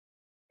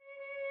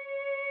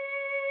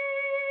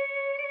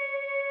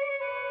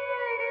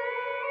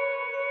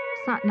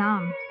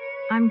Satnam.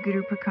 I'm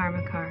Guru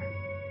Prakarmakar.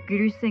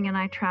 Guru Singh and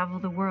I travel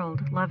the world,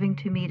 loving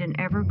to meet an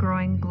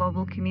ever-growing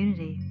global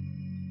community.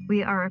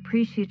 We are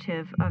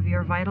appreciative of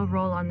your vital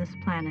role on this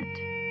planet,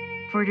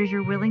 for it is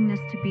your willingness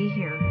to be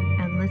here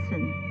and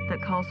listen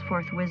that calls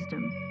forth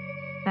wisdom,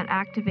 that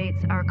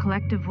activates our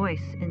collective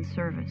voice in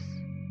service.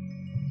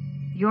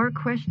 Your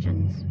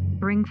questions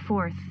bring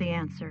forth the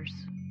answers.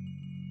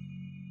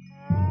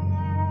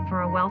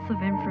 For a wealth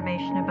of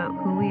information about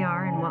who we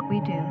are and what we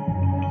do,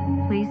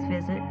 please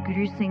visit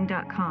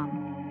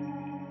gurusingh.com.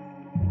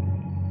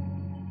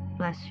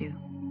 Bless you.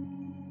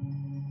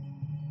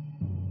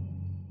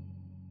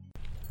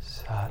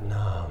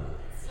 Satnam.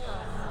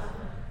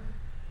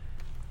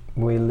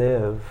 We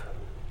live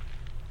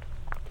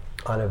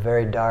on a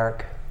very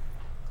dark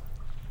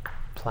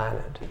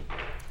planet,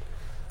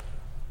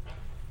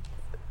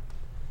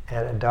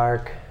 and a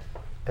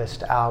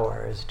darkest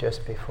hour is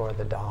just before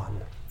the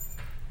dawn.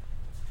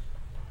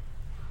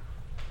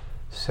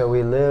 So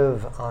we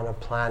live on a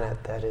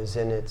planet that is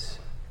in its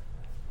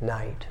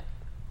night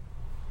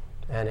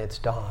and its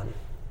dawn,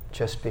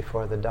 just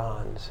before the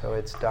dawn, so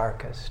it's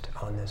darkest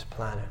on this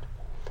planet.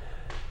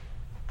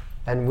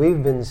 And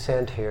we've been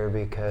sent here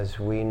because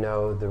we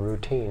know the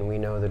routine, we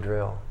know the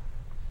drill.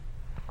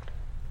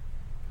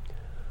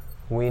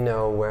 We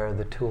know where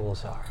the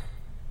tools are.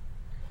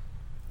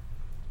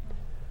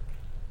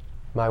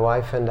 My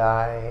wife and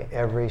I,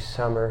 every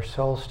summer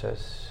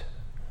solstice,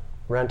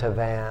 rent a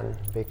van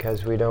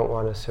because we don't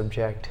want to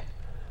subject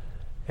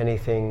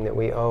anything that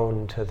we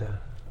own to the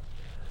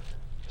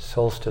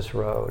solstice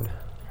road,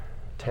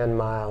 10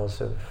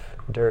 miles of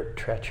dirt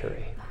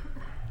treachery.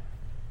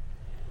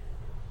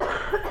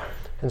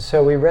 And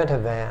so we rent a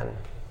van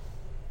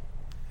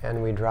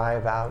and we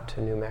drive out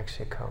to New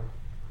Mexico.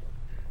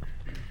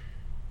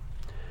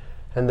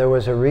 And there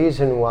was a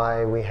reason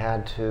why we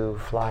had to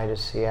fly to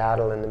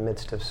Seattle in the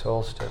midst of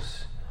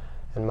solstice,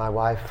 and my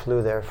wife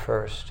flew there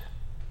first.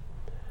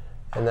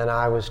 And then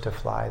I was to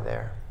fly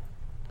there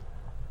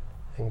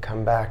and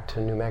come back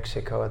to New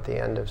Mexico at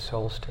the end of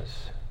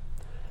solstice.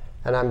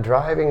 And I'm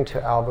driving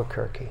to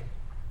Albuquerque.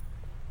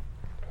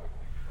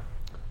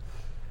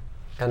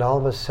 And all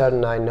of a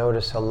sudden I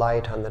notice a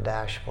light on the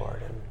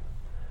dashboard. And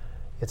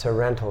it's a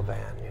rental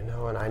van, you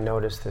know, and I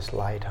notice this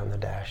light on the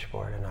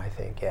dashboard. And I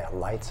think, yeah,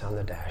 lights on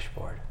the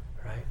dashboard,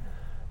 right?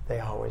 They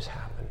always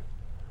happen.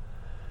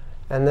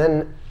 And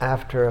then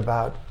after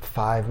about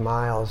 5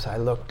 miles, I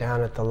looked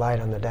down at the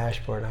light on the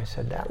dashboard and I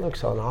said, that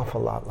looks an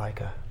awful lot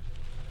like a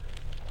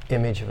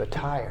image of a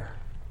tire.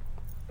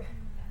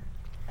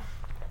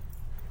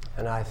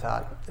 And I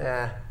thought,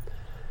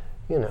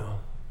 you know,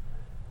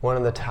 one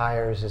of the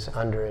tires is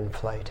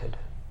underinflated.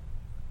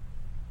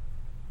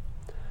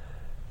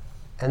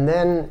 And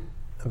then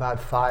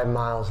about 5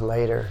 miles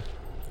later,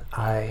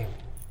 I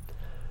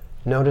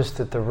noticed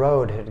that the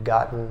road had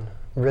gotten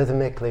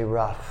rhythmically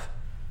rough.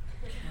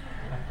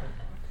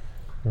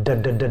 Da,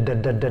 da, da, da,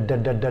 da, da, da,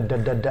 da, da, da,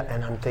 da, da,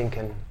 and I'm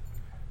thinking,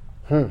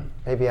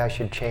 maybe I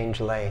should change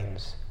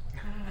lanes.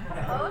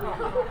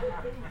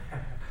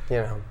 You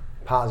know,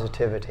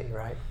 positivity,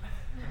 right?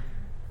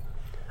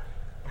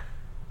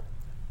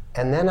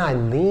 And then I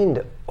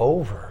leaned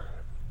over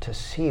to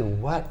see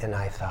what, and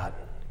I thought,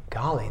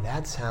 golly,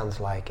 that sounds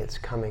like it's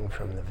coming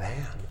from the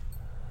van.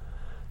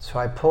 So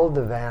I pulled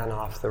the van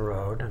off the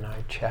road and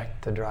I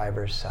checked the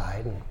driver's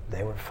side and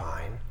they were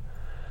fine.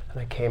 And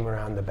I came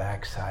around the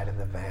back side of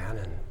the van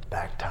and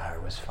back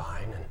tire was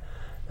fine. And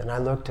then I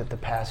looked at the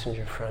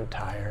passenger front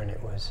tire and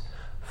it was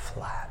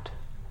flat.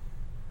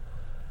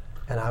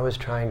 And I was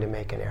trying to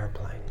make an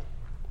airplane.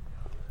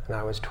 And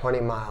I was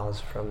 20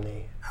 miles from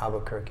the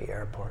Albuquerque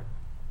airport.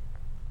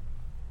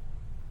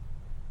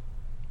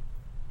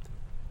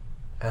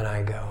 And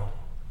I go,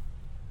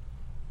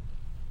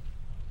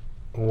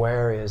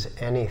 where is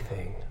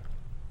anything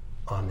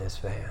on this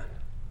van?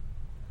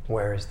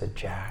 Where is the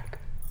jack?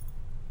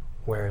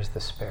 Where is the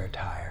spare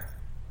tire?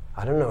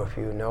 I don't know if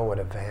you know what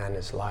a van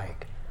is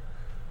like,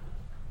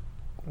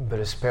 but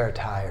a spare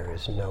tire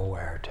is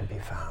nowhere to be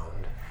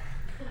found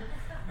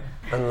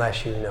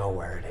unless you know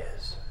where it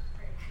is.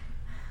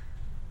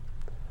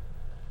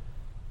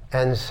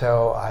 And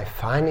so I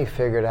finally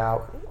figured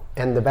out,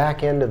 and the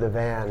back end of the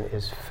van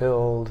is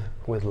filled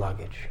with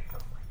luggage.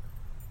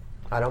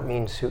 I don't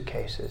mean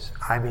suitcases.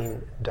 I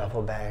mean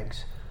duffel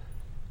bags,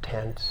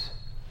 tents,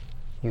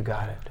 you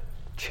got it.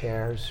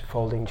 Chairs,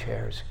 folding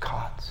chairs,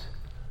 cots.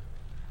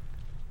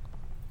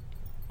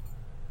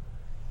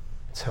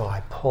 So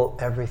I pull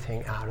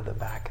everything out of the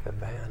back of the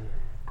van.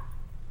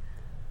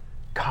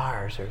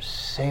 Cars are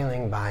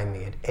sailing by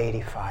me at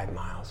 85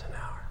 miles an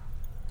hour.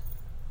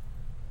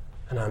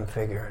 And I'm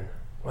figuring,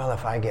 well,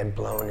 if I get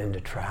blown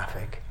into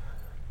traffic,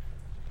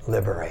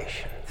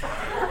 liberation.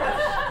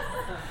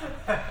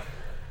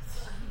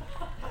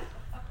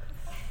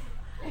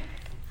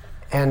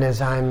 And as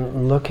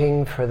I'm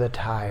looking for the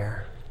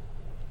tire,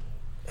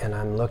 and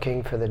I'm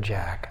looking for the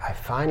jack, I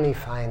finally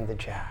find the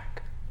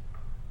jack.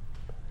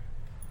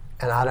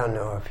 And I don't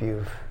know if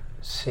you've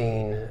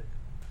seen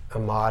a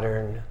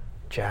modern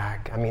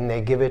jack. I mean,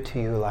 they give it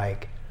to you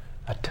like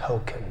a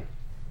token.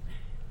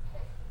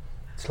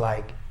 It's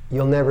like,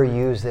 you'll never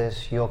use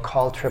this, you'll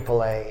call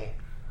AAA.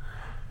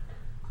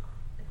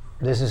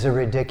 This is a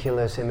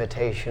ridiculous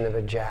imitation of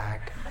a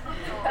jack.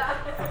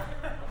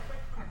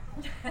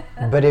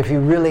 But if you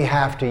really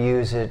have to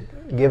use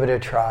it, give it a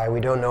try. We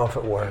don't know if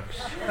it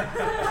works.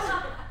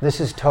 This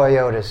is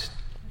Toyota's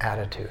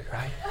attitude,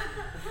 right?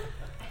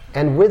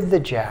 And with the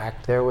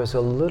jack, there was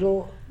a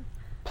little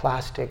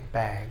plastic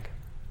bag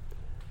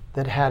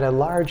that had a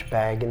large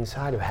bag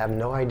inside of it. I have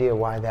no idea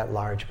why that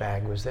large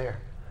bag was there.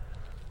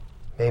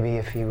 Maybe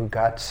if you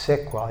got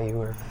sick while you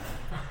were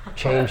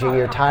changing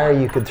your tire,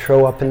 you could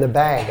throw up in the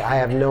bag. I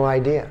have no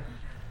idea.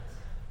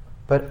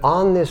 But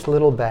on this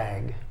little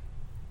bag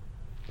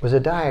was a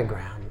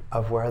diagram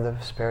of where the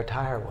spare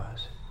tire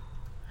was.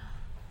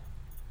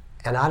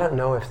 And I don't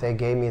know if they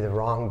gave me the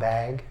wrong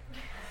bag,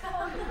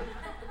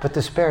 but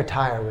the spare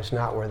tire was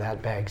not where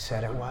that bag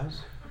said it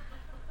was.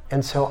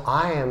 And so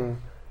I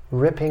am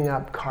ripping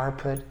up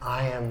carpet.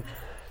 I am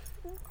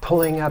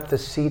pulling up the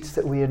seats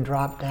that we had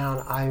dropped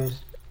down.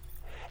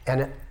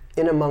 And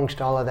in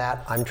amongst all of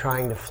that, I'm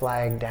trying to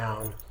flag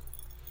down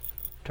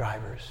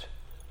drivers.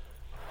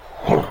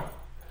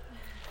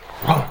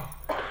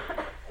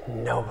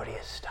 Nobody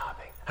is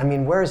stopping. I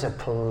mean, where's a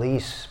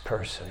police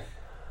person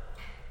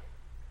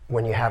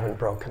when you haven't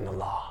broken the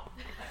law?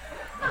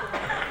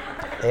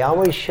 They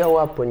always show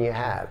up when you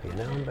have, you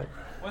know. But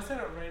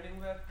wasn't it raining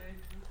that day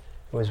too?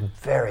 It was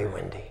very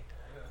windy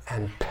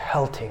and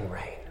pelting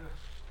rain.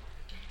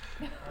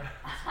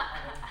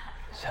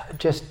 So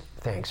just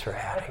thanks for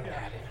adding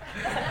that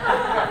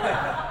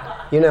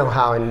in. You know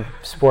how in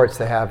sports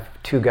they have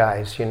two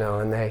guys, you know,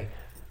 and they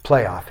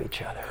play off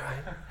each other,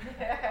 right?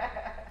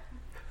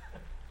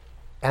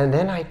 And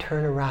then I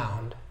turn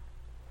around,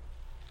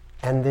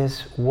 and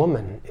this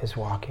woman is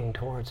walking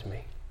towards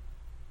me.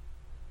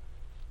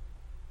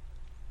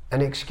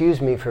 And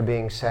excuse me for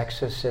being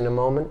sexist in a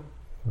moment,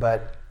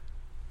 but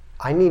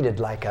I needed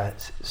like a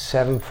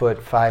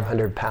 7-foot,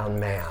 500-pound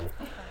man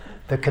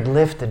that could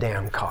lift the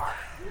damn car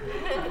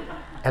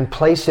and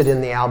place it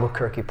in the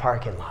Albuquerque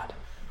parking lot,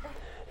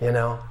 you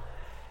know?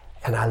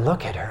 And I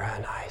look at her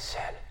and I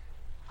said,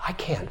 I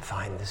can't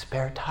find the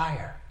spare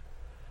tire.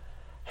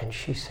 And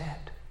she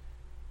said,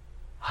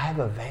 I have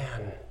a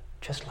van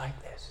just like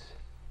this.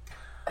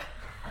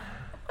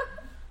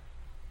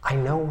 I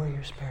know where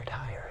your spare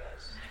tire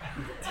is.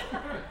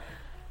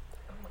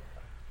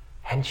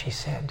 And she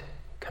said,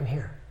 come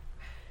here.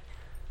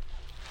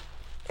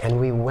 And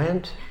we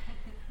went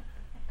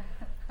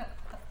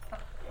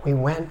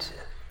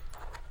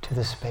to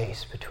the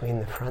space between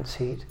the front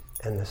seat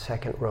and the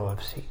second row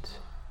of seats.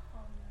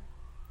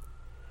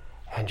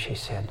 And she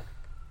said,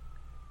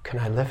 can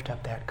I lift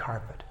up that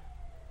carpet?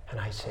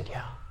 And I said,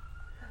 yeah.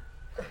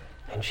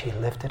 And she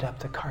lifted up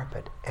the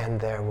carpet, and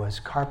there was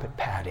carpet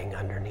padding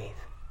underneath,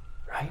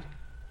 right?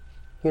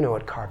 You know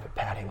what carpet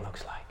padding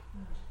looks like.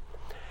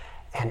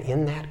 And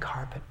in that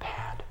carpet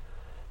pad,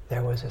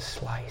 there was a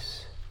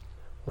slice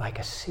like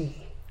a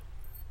C,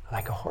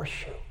 like a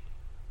horseshoe.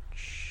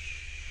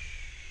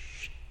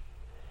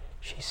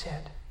 She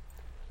said,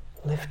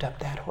 lift up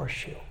that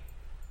horseshoe.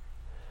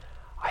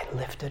 I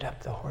lifted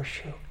up the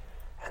horseshoe,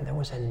 and there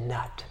was a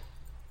nut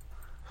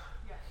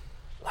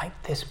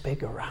like this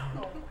big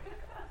around.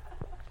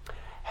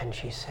 And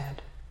she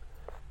said,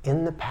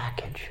 in the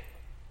package,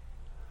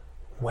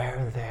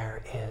 where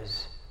there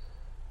is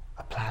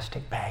a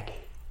plastic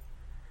baggie,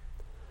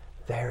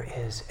 there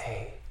is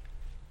a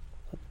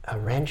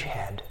wrench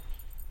head.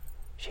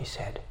 She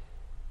said,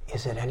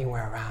 is it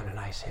anywhere around? And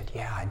I said,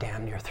 yeah, I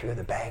damn near threw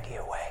the baggie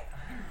away.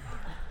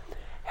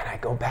 And I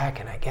go back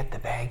and I get the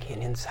baggie,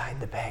 and inside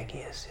the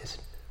baggie is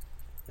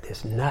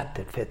this nut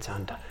that fits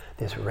on top,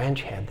 this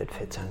wrench head that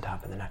fits on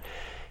top of the nut.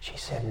 She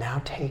said,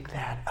 now take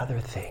that other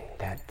thing,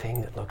 that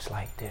thing that looks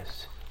like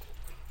this.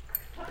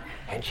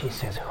 And she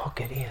says,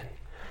 hook it in.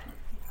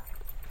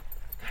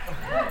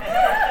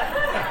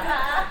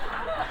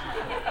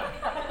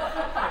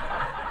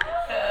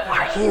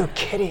 Are you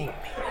kidding me?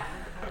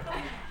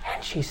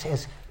 And she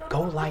says,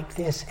 go like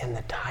this and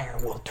the tire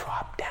will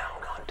drop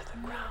down onto the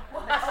ground.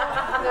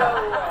 No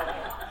way.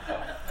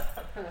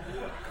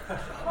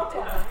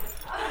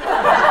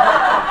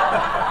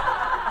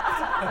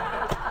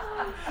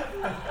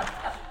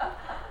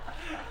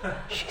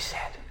 She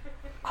said,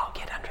 I'll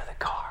get under the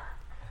car.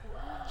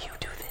 You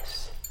do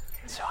this.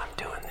 So I'm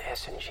doing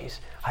this, and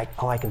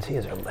all I can see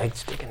is her legs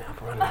sticking out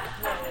running.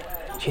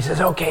 She says,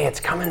 okay, it's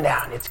coming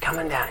down, it's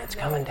coming down, it's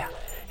coming down,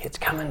 it's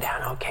coming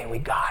down. Okay, we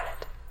got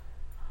it.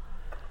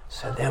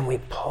 So then we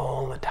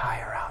pull the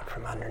tire out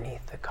from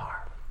underneath the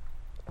car.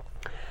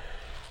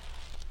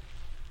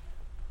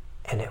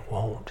 And it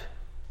won't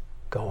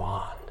go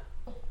on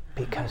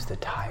because the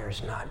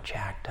tire's not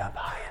jacked up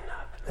high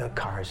enough. The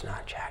car's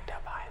not jacked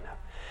up high enough.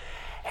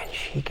 And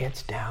she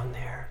gets down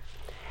there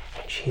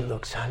and she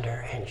looks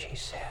under and she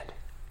said,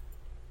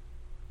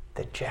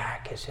 the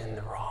jack is in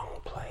the wrong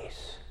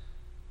place.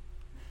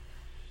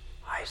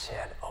 I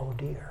said, oh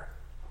dear,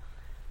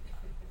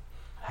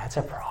 that's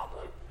a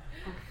problem.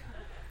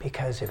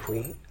 because if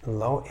we're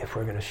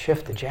going to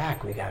shift the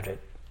jack, we got to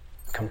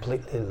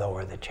completely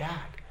lower the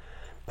jack.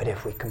 But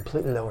if we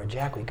completely lower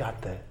jack, we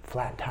got the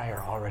flat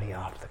tire already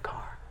off the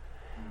car.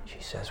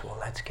 She says, well,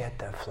 let's get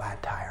the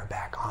flat tire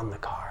back on the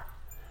car,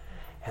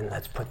 and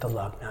let's put the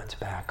lug nuts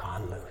back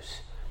on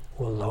loose.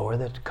 We'll lower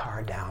the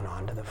car down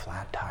onto the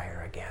flat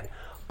tire again,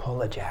 pull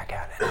the jack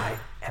out,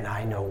 and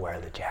I know where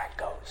the jack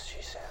goes,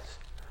 she says.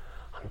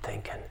 I'm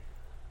thinking,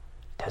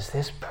 does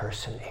this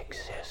person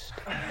exist?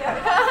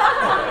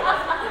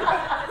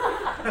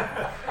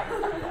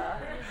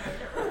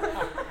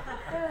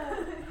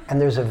 And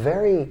there's a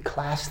very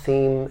class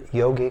theme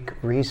yogic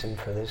reason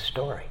for this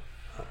story.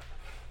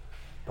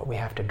 But we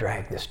have to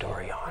drag the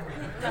story on.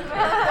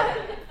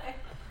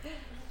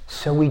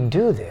 So we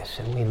do this,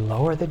 and we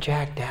lower the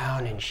jack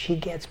down, and she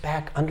gets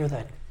back under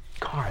the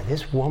car.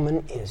 This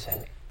woman is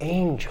an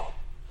angel.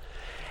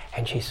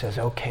 And she says,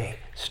 okay,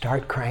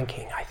 start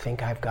cranking. I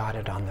think I've got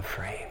it on the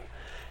frame.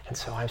 And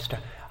so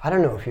I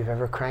don't know if you've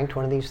ever cranked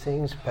one of these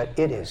things, but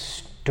it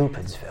is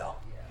Stupidsville.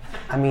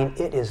 I mean,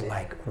 it is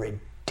like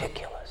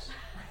ridiculous.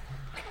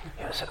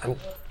 You know, so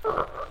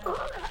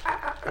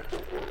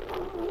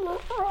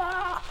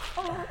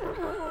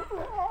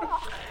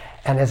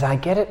and as I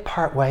get it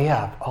part way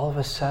up, all of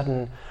a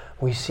sudden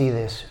we see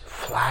this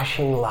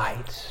flashing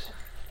lights,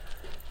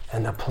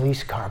 and the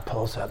police car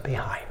pulls up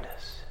behind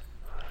us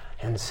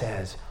and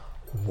says,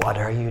 what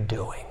are you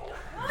doing?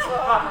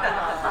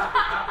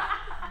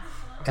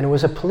 And it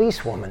was a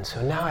policewoman,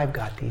 so now I've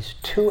got these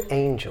two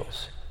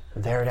angels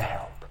there to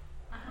help.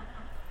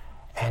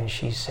 And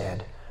she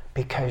said,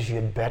 because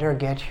you'd better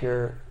get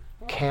your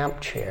camp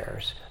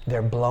chairs.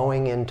 They're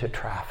blowing into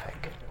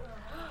traffic.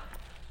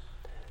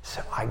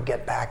 So I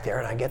get back there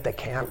and I get the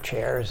camp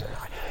chairs and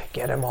I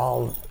get them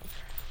all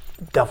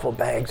duffel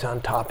bags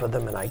on top of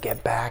them, and I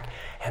get back,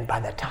 and by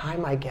the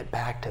time I get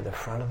back to the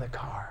front of the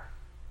car,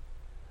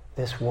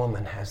 this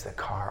woman has the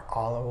car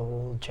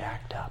all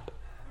jacked up.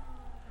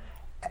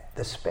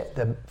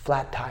 The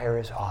flat tire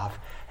is off,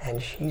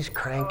 and she's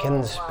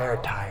cranking the spare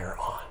tire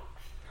on.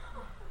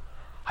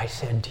 I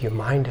said, do you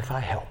mind if I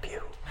help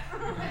you?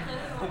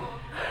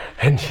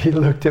 And she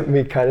looked at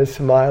me kind of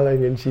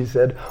smiling, and she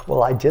said,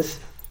 well, I just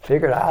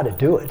figured out how to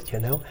do it, you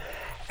know.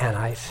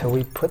 And so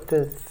we put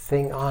the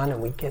thing on,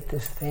 and we get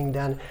this thing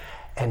done,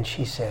 and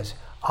she says,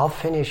 I'll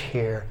finish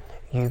here,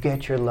 you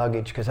get your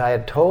luggage, because I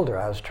had told her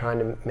I was trying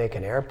to make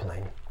an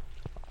airplane.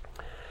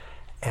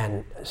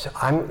 And so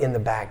I'm in the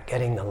back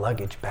getting the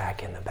luggage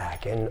back in the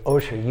back. And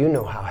Osher, you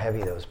know how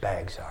heavy those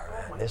bags are,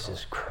 man. This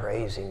is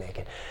crazy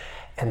making.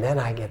 And then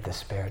I get the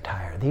spare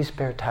tire. These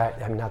spare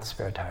tires, I mean, not the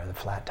spare tire, the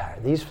flat tire.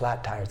 These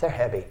flat tires, they're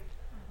heavy.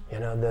 You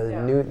know,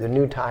 the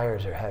new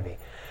tires are heavy.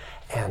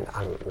 And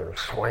I'm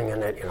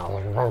swinging it, you know,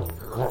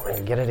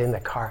 and get it in the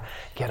car,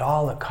 get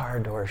all the car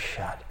doors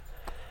shut.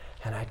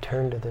 And I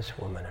turned to this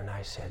woman and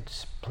I said,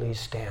 please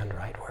stand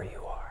right where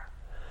you are.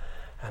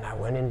 And I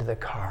went into the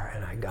car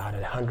and I got a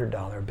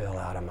 $100 bill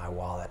out of my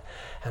wallet,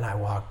 and I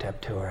walked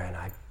up to her and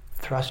I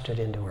thrust it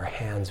into her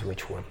hands,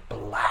 which were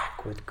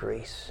black with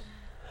grease.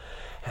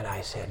 And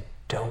I said,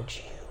 don't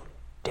you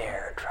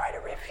dare try to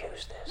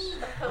refuse this.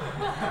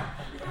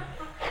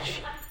 And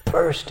she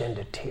burst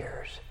into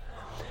tears.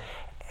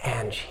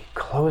 And she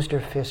closed her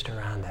fist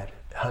around that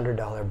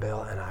 $100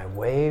 bill, and I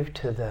waved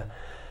to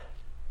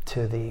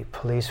the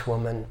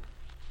policewoman.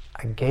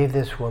 I gave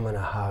this woman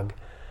a hug,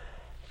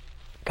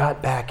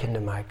 got back into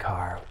my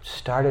car,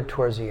 started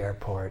towards the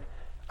airport,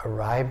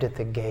 arrived at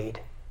the gate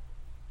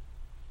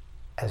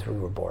as we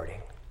were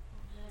boarding.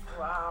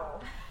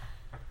 Wow.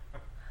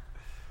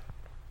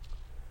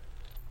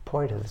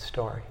 Point of the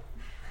story.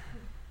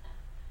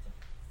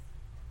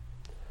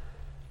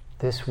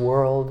 This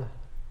world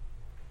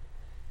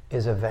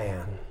is a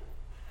van.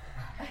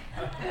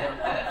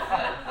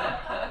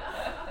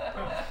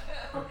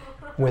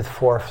 With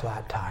 4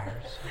 flat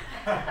tires.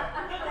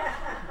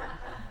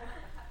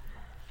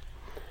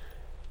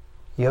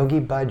 Yogi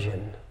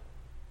Bhajan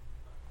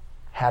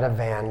had a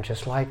van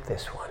just like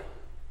this one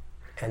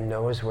and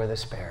knows where the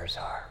spares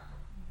are.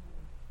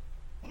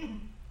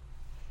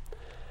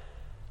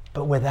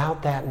 But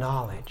without that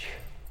knowledge,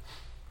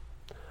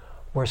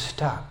 we're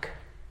stuck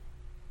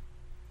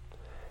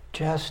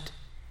just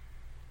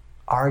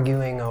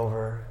arguing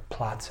over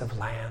plots of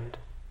land,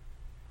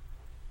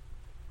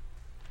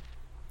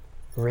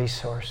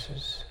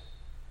 resources,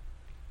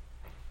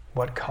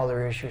 what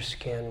color is your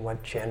skin,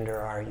 what gender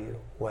are you,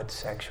 what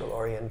sexual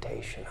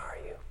orientation are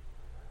you,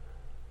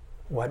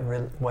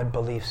 what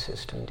belief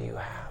system do you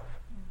have,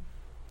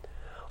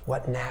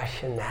 what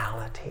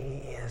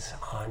nationality is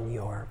on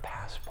your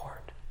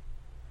passport.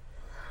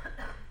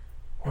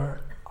 We're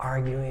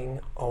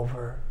arguing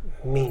over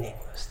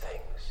meaningless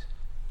things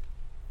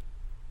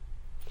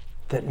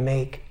that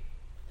make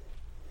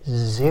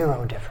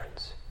zero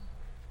difference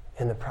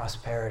in the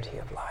prosperity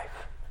of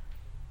life,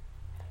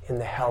 in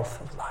the health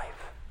of life.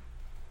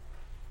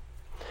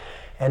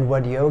 And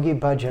what Yogi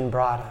Bhajan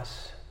brought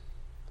us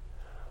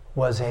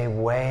was a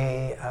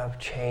way of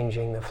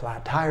changing the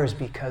flat tires,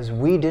 because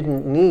we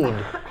didn't need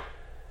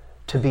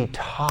to be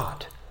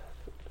taught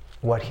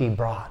what he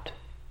brought.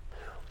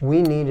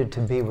 We needed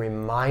to be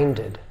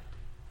reminded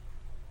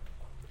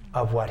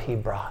of what he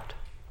brought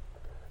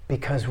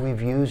because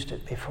we've used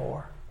it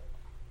before.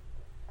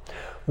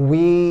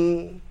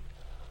 We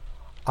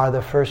are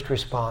the first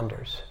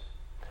responders,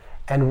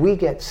 and we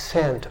get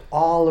sent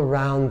all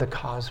around the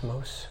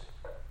cosmos.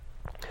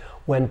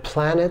 When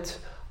planets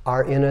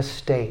are in a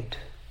state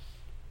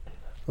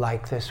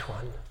like this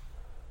one,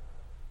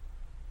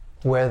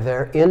 where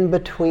they're in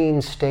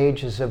between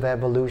stages of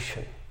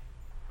evolution,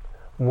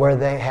 where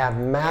they have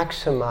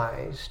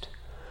maximized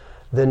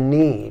the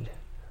need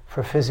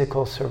for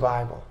physical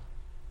survival,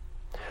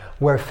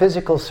 where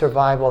physical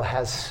survival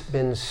has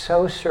been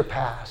so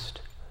surpassed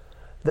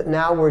that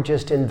now we're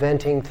just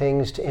inventing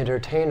things to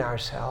entertain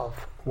ourselves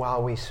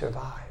while we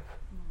survive.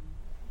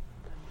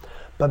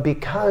 But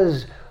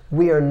because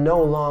we are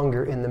no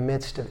longer in the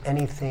midst of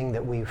anything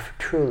that we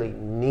truly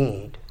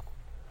need,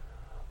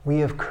 we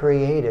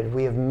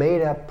have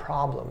made up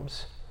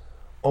problems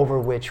over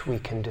which we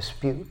can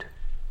dispute.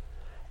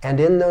 And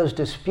in those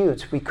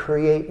disputes, we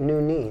create new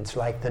needs,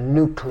 like the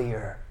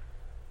nuclear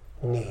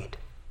need,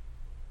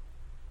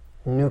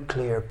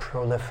 nuclear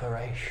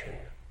proliferation,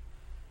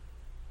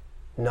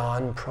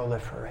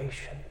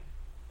 non-proliferation.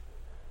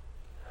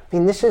 I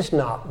mean, this is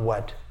not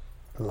what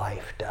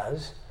life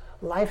does.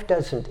 Life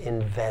doesn't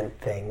invent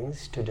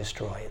things to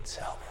destroy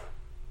itself.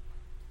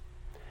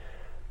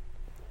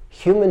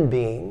 Human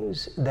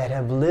beings that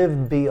have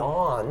lived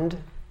beyond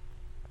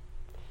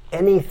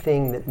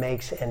anything that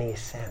makes any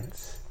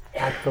sense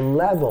at the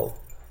level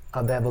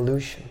of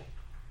evolution.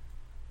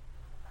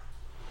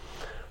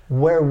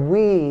 Where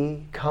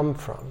we come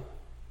from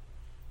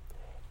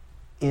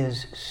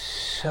is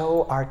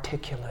so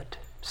articulate,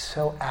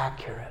 so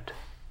accurate,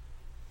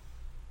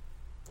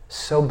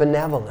 so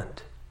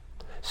benevolent,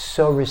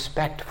 so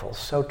respectful,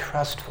 so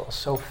trustful,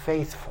 so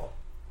faithful,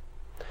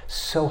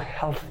 so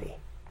healthy,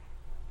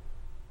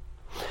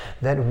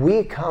 that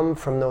we come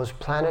from those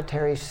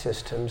planetary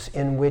systems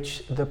in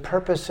which the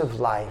purpose of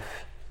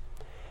life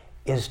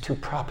is to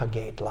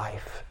propagate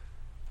life.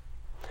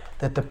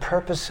 That the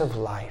purpose of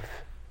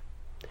life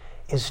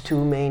is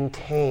to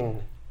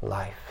maintain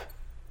life,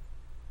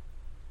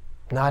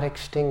 not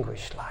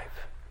extinguish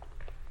life,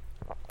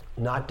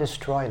 not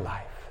destroy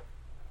life,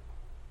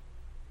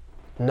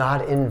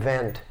 not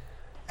invent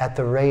at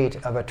the rate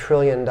of $1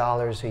 trillion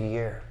a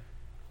year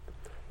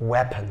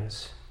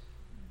weapons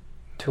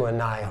to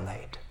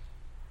annihilate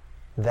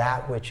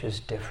that which is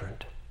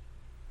different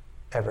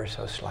ever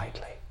so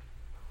slightly.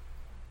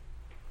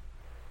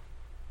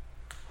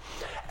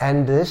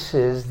 And this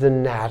is the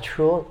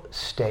natural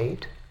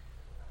state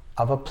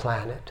of a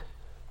planet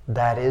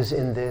that is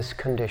in this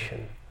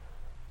condition.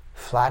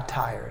 Flat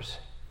tires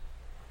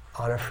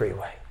on a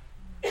freeway,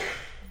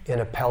 in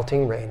a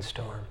pelting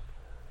rainstorm,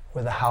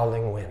 with a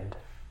howling wind.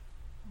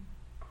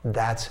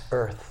 That's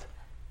Earth,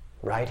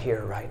 right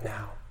here, right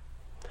now.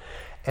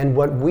 And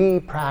what we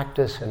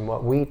practice and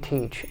what we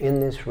teach in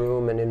this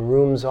room and in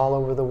rooms all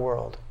over the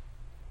world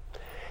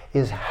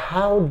is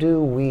how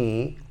do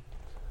we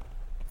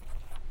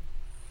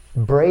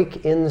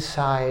break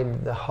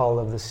inside the hull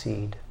of the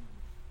seed.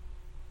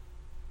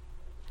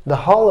 The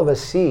hull of a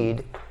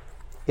seed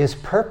is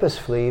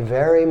purposefully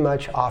very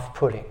much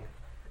off-putting.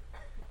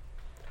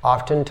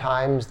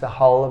 Oftentimes the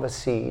hull of a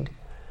seed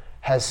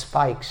has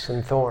spikes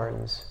and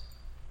thorns.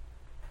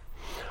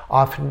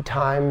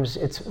 Oftentimes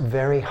it's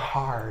very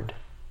hard.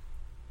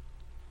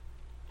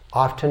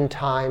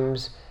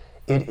 Oftentimes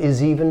it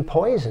is even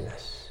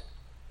poisonous.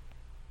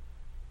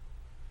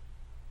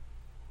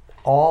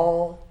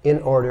 All in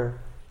order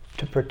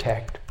to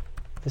protect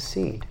the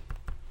seed.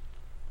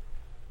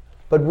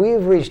 But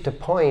we've reached a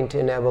point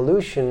in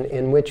evolution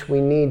in which we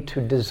need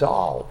to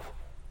dissolve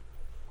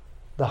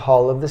the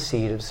hull of the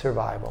seed of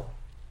survival.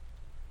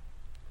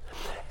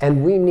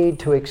 And we need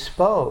to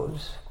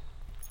expose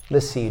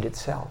the seed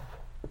itself.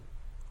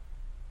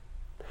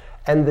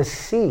 And the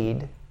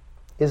seed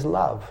is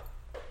love.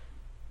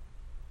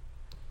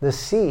 The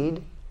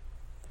seed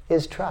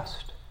is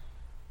trust.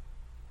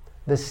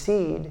 The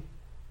seed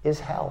is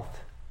health.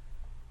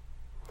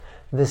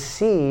 The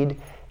seed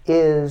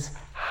is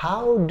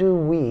how do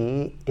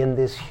we, in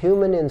this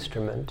human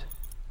instrument,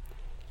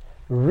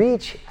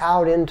 reach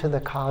out into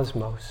the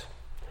cosmos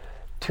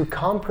to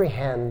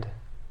comprehend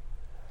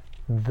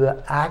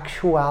the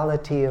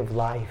actuality of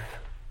life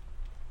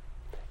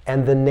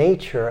and the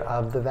nature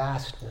of the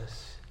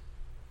vastness.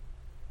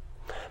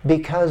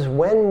 Because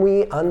when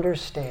we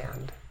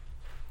understand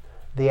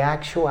the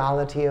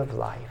actuality of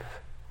life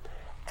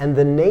and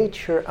the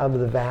nature of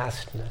the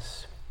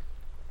vastness,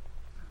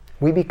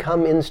 we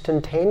become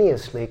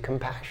instantaneously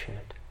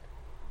compassionate,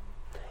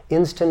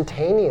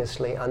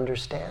 instantaneously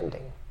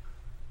understanding,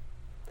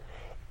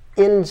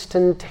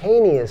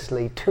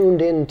 instantaneously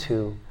tuned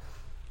into,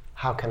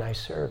 how can I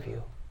serve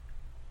you?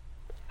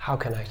 How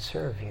can I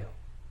serve you?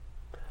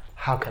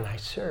 How can I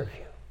serve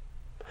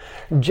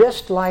you?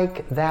 Just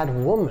like that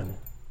woman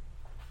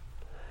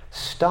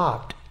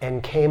stopped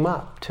and came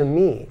up to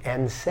me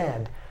and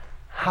said,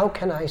 how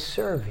can I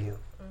serve you?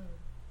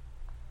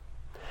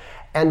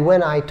 And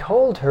when I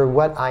told her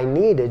what I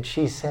needed,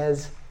 she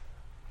says,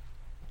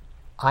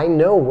 I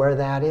know where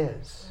that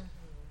is.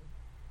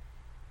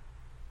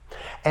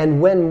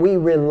 And when we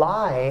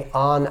rely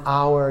on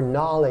our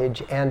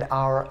knowledge and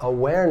our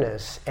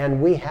awareness,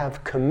 and we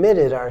have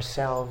committed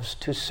ourselves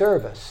to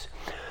service,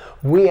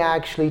 we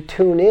actually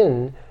tune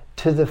in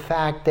to the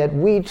fact that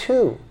we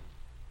too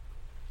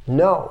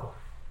know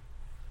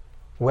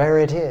where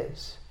it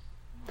is.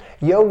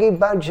 Yogi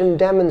Bhajan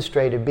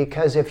demonstrated,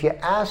 because if you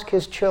ask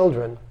his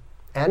children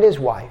and his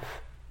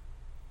wife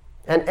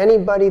and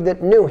anybody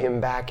that knew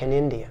him back in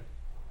India,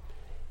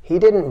 he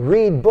didn't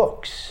read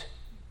books.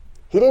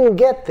 He didn't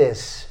get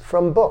this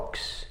from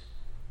books.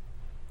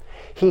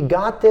 He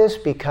got this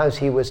because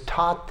he was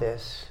taught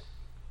this,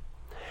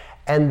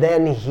 and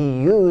then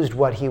he used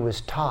what he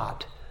was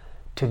taught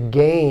to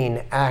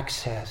gain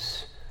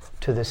access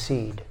to the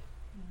seed.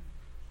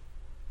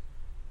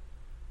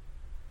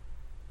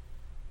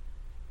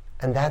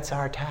 And that's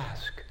our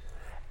task.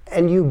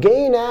 And you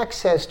gain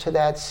access to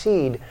that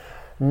seed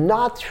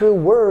not through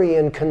worry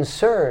and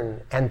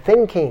concern and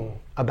thinking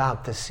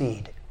about the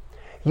seed.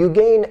 You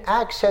gain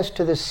access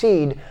to the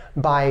seed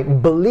by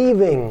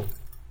believing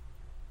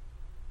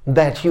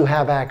that you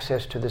have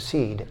access to the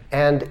seed.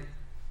 And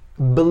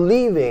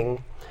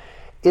believing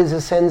is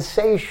a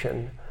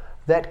sensation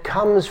that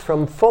comes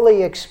from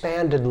fully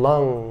expanded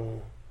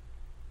lung.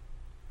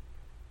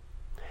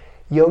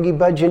 Yogi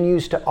Bhajan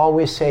used to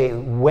always say,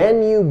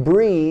 when you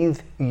breathe,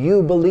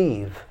 you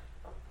believe.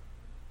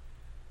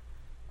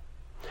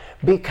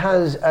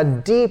 Because a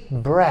deep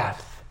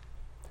breath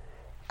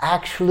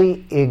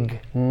actually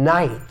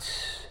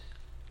ignites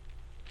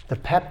the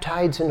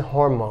peptides and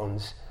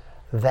hormones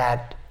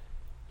that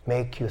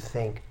make you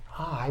think,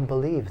 I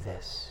believe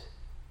this.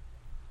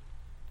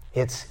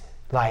 It's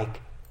like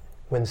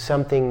when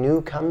something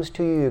new comes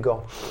to you, you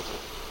go,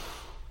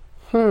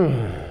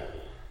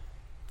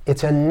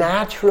 It's a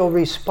natural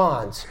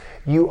response.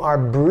 You are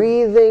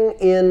breathing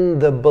in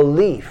the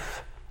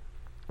belief.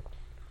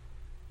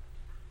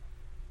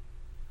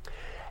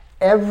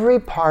 Every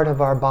part of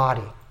our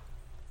body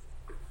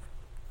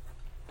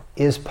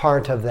is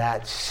part of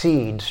that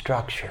seed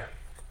structure.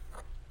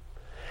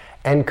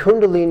 And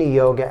Kundalini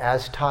Yoga,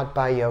 as taught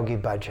by Yogi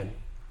Bhajan,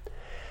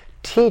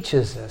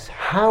 teaches us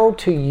how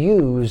to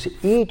use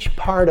each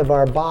part of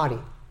our body.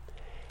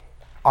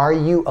 Are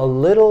you a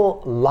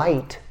little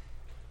light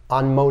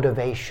on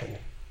motivation?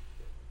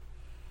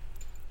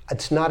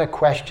 It's not a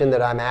question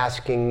that I'm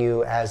asking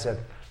you as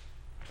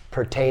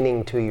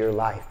pertaining to your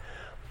life.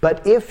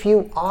 But if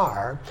you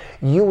are,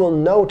 you will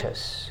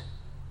notice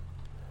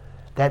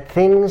that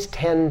things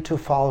tend to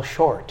fall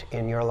short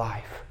in your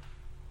life.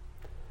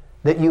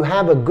 That you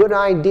have a good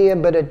idea,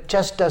 but it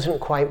just doesn't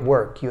quite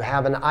work. You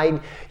have an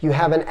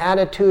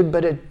attitude,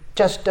 but it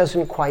just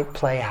doesn't quite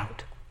play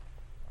out.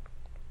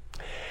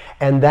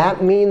 And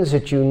that means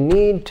that you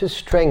need to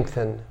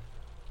strengthen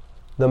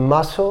the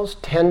muscles,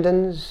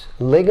 tendons,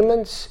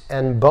 ligaments,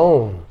 and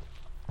bone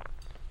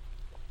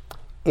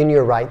in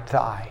your right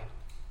thigh.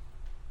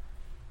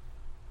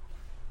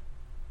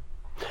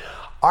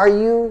 Are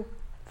you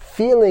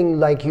feeling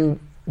like you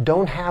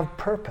don't have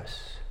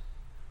purpose?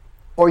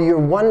 Or you're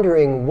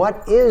wondering,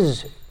 what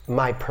is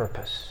my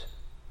purpose?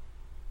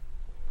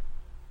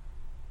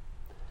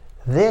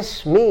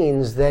 This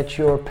means that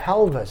your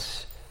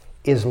pelvis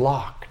is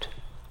locked.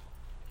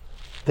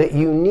 That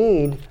you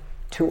need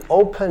to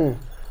open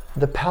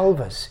the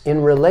pelvis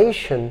in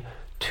relation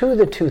to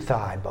the two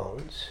thigh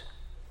bones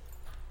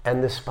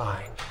and the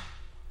spine.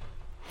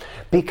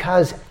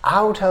 Because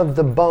out of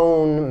the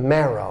bone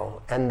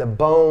marrow and the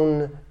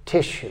bone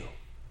tissue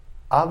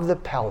of the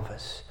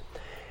pelvis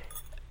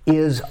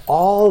is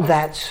all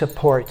that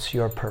supports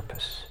your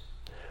purpose,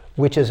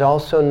 which is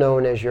also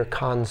known as your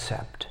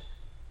concept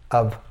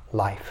of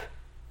life.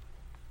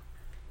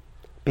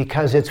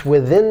 Because it's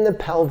within the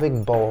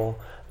pelvic bowl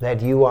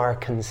that you are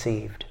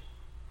conceived.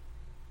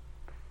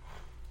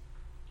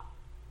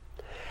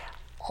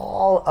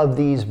 All of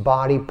these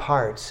body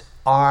parts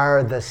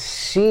are the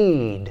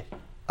seed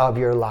of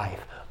your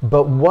life.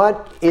 But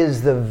what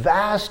is the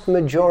vast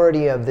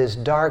majority of this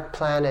dark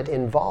planet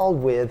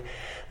involved with?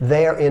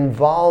 They're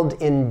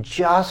involved in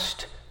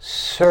just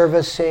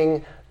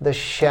servicing the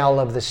shell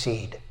of the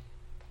seed.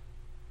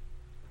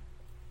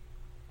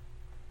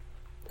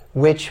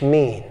 Which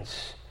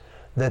means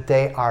that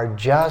they are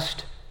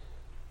just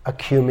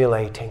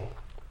accumulating.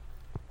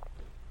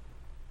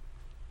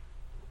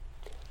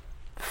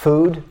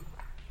 Food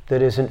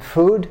that isn't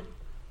food.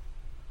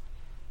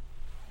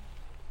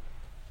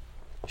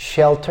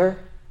 Shelter.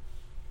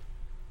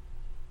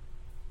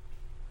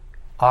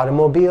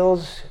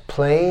 Automobiles,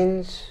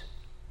 planes.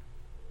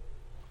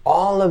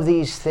 All of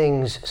these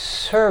things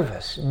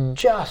service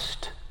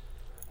just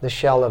the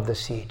shell of the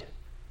seed.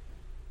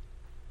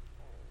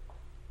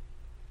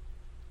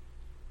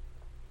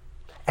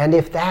 And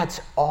if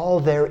that's all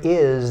there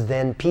is,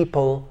 then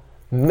people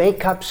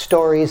make up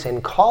stories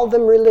and call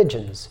them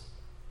religions.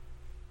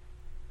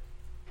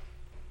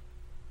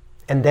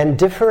 and then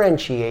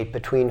differentiate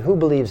between who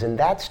believes in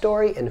that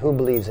story and who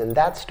believes in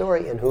that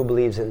story and who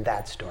believes in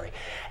that story.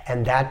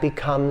 And that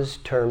becomes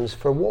terms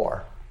for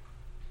war.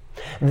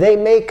 They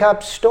make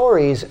up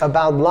stories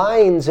about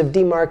lines of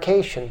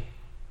demarcation.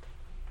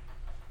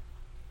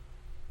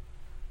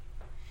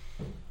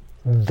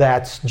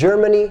 That's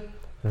Germany,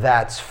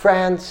 that's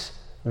France,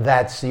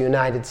 that's the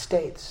United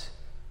States.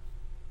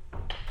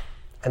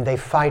 And they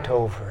fight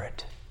over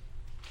it.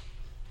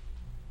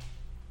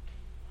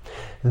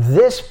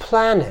 This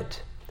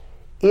planet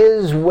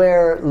is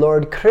where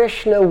Lord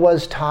Krishna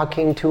was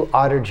talking to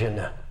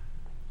Arjuna.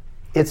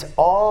 It's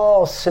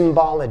all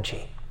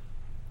symbology.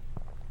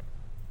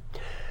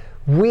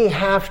 We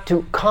have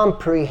to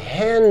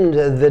comprehend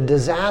the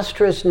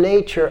disastrous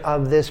nature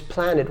of this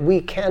planet.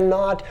 We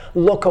cannot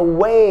look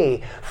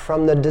away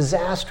from the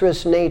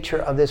disastrous nature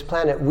of this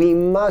planet. We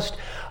must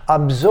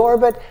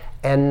absorb it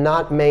and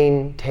not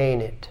maintain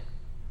it.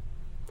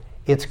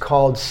 It's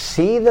called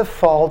see the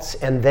faults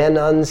and then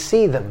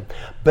unsee them,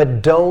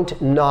 but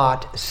don't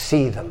not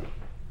see them.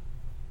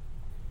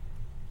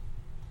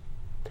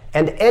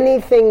 And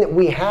anything that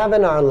we have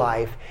in our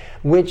life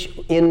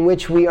in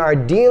which we are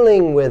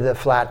dealing with the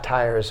flat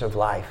tires of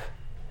life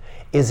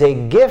is a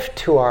gift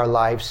to our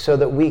life so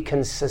that we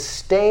can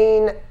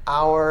sustain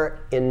our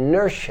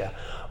inertia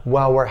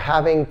while we're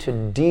having to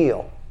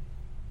deal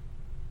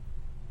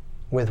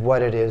with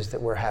what it is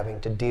that we're having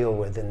to deal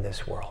with in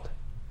this world.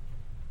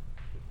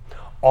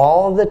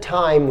 All the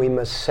time we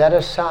must set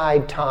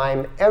aside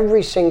time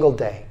every single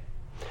day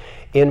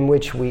in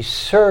which we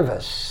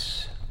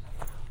service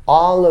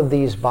all of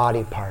these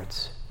body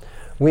parts.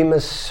 We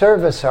must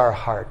service our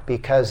heart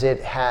because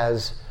it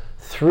has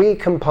 3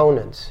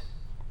 components: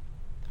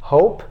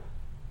 hope,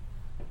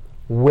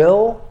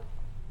 will,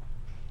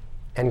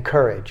 and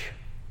courage.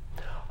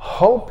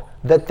 Hope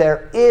that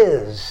there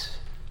is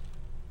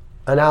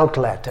an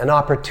outlet, an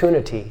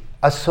opportunity,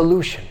 a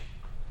solution.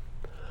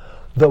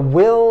 The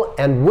will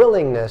and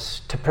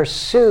willingness to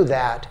pursue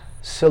that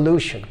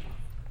solution.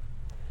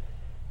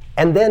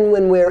 And then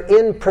when we're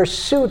in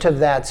pursuit of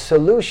that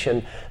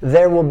solution,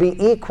 there will be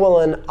equal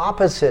and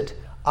opposite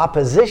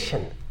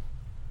opposition.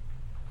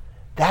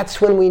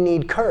 That's when we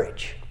need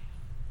courage.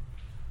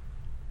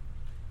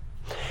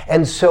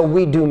 And so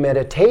we do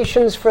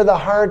meditations for the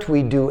heart,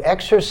 we do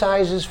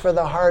exercises for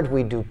the heart,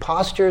 we do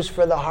postures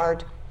for the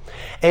heart.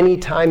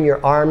 Anytime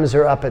your arms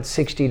are up at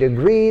 60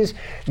 degrees,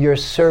 you're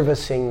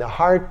servicing the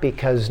heart,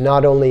 because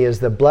not only is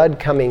the blood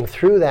coming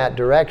through that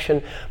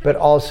direction, but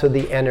also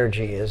the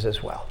energy is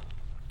as well.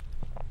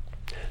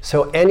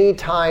 So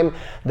anytime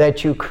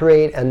that you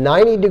create a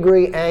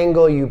 90-degree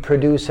angle, you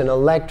produce an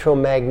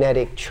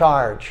electromagnetic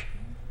charge,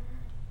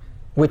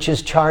 which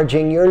is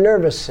charging your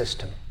nervous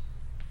system.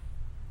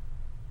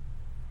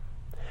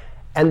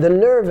 And the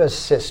nervous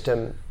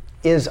system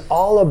is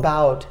all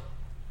about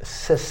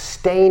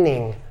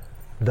sustaining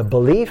the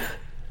belief,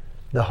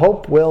 the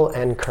hope, will,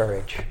 and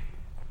courage.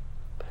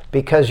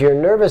 Because your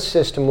nervous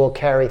system will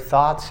carry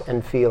thoughts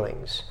and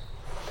feelings.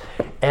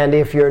 And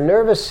if your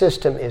nervous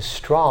system is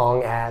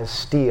strong as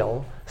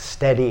steel,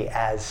 steady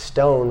as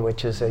stone,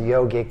 which is a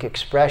yogic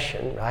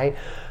expression, right?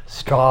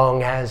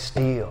 Strong as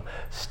steel,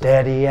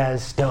 steady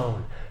as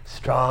stone,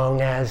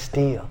 strong as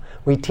steel.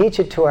 We teach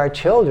it to our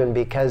children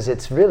because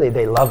it's really,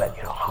 they love it.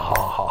 You know, ha,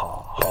 ha,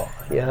 ha, ha.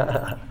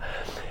 Yeah.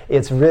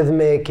 It's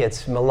rhythmic,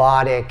 it's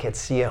melodic, it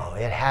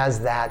has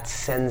that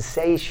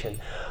sensation.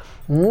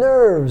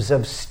 Nerves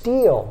of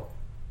steel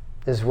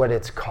is what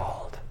it's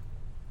called.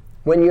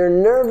 When your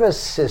nervous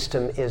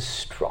system is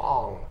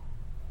strong,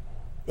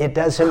 it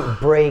doesn't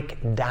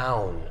break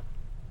down.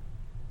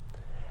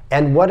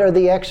 And what are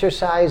the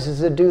exercises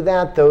that do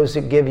that? Those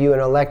that give you an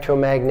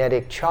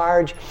electromagnetic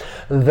charge,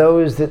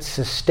 those that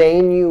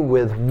sustain you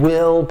with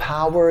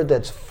willpower,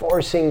 that's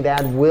forcing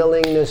that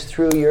willingness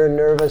through your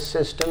nervous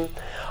system.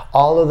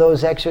 All of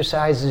those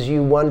exercises,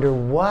 you wonder,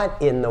 what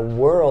in the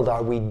world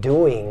are we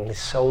doing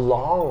so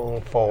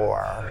long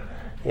for?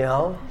 You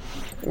know?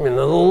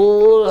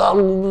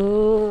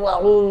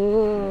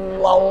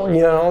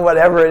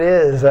 Whatever it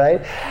is,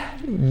 right?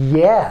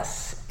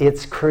 Yes,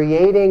 it's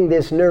creating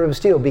this nerve of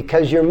steel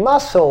because your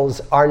muscles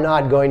are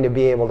not going to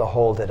be able to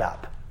hold it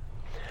up.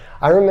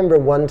 I remember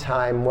one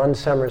time, one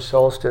summer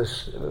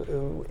solstice,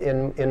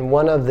 in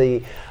one of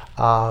the,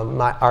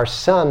 our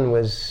son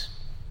was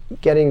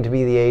getting to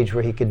be the age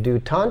where he could do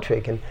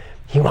tantric, and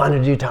he wanted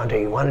to do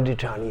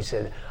tantric, He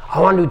said,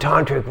 I want to do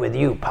tantric with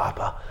you,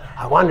 Papa.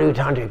 I want to do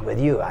tantric with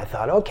you. I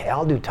thought, okay,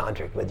 I'll do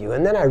tantric with you.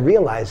 And then I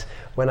realized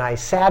when I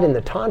sat in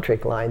the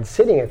tantric line,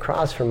 sitting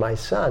across from my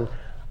son,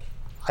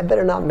 I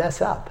better not mess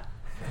up.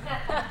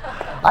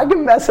 I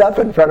can mess up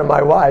in front of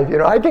my wife,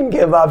 I can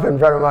give up in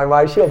front of my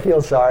wife. She'll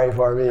feel sorry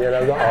for me,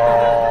 Go,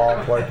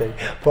 oh,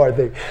 poor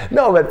thing.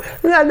 No, but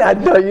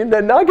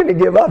you're not going to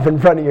give up in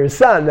front of your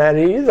son, man.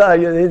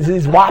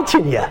 He's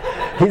watching you.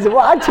 He's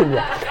watching you.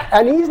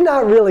 And he's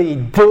not really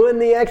doing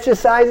the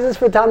exercises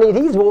for Tommy.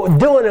 He's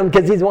doing them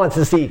because he wants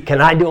to see, can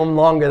I do them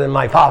longer than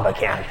my papa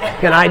can?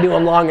 Can I do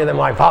them longer than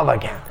my papa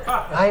can?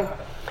 Right?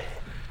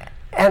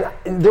 And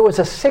there was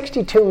a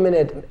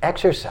 62-minute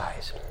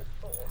exercise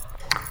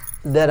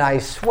that I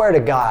swear to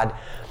God,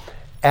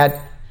 at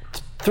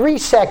 3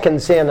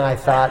 seconds in, I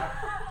thought,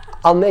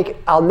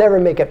 I'll never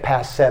make it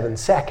past 7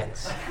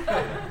 seconds.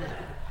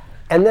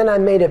 And then I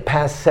made it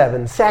past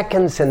 7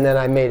 seconds, and then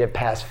I made it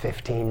past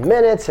 15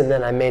 minutes, and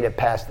then I made it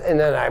past, and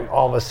then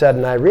all of a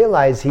sudden I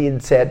realized he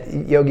had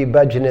said, Yogi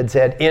Bhajan had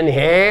said,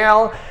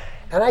 inhale,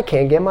 and I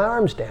can't get my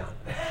arms down.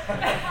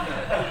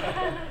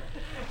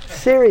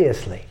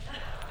 Seriously.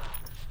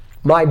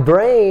 My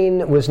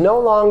brain was no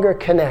longer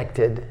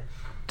connected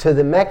to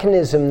the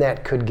mechanism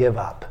that could give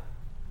up.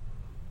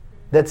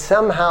 That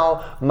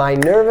somehow my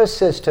nervous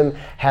system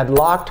had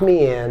locked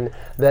me in,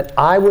 that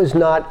I was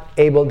not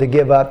able to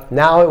give up.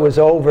 Now it was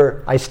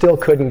over, I still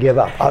couldn't give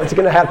up. I was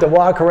going to have to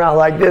walk around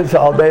like this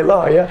all day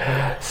long.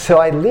 Yeah? So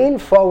I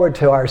leaned forward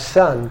to our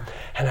son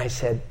and I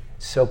said,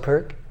 so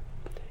Perk,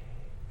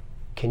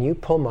 can you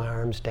pull my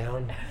arms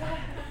down?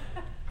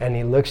 And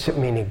he looks at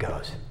me and he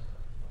goes,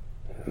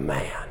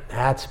 man,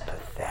 that's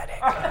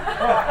pathetic.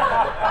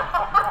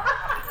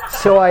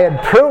 So I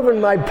had proven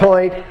my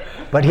point,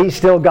 but he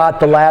still got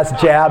the last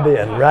jab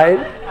in,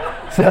 right?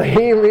 So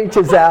he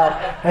reaches out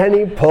and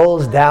he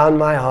pulls down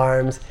my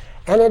arms,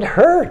 and it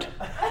hurt.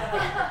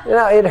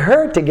 It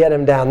hurt to get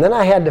him down. Then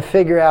I had to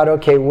figure out,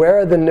 okay, where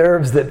are the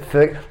nerves that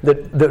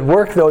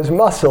work those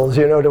muscles,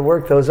 to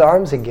work those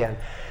arms again?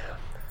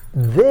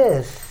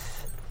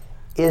 This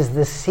is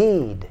the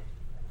seed.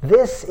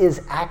 This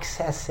is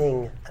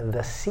accessing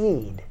the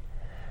seed.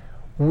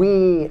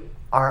 We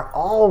are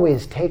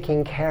always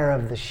taking care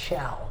of the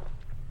shell.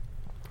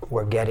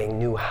 We're getting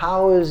new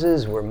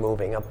houses, we're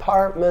moving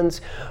apartments,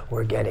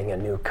 we're getting a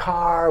new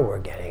car, we're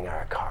getting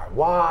our car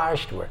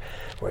washed,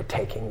 we're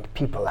taking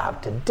people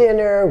out to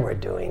dinner, we're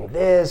doing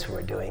this,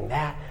 we're doing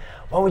that.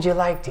 What would you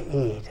like to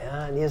eat?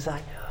 And he's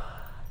like,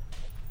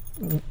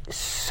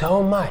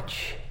 so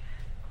much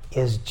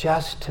is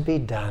just to be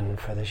done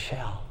for the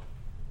shell.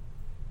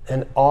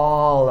 And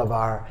all of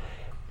our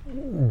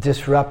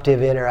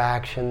disruptive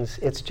interactions,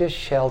 it's just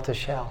shell to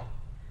shell.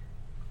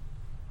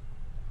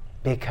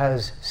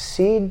 Because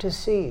seed to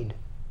seed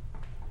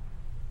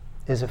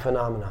is a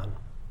phenomenon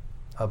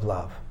of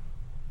love.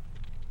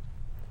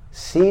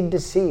 Seed to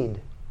seed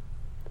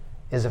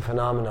is a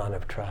phenomenon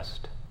of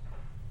trust.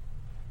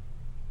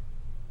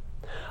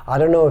 I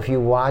don't know if you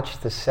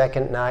watched the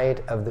second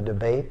night of the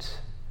debates.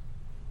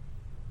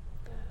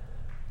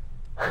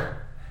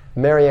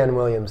 Marianne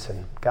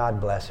Williamson,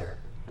 God bless her.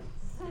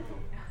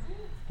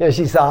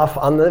 She's off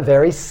on the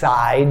very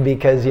side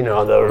because, the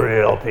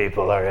real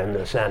people are in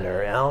the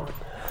center,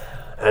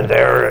 And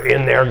they're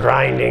in there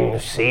grinding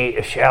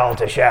shell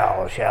to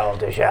shell, shell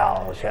to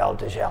shell, shell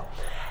to shell.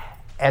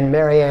 And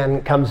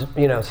Marianne comes,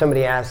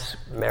 somebody asks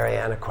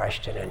Marianne a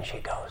question and she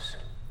goes,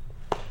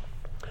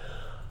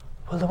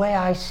 well, the way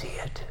I see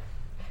it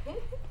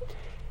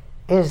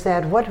is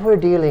that what we're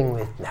dealing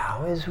with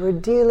now is we're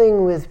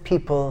dealing with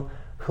people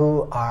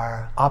who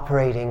are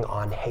operating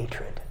on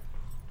hatred.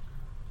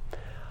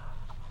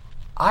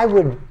 I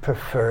would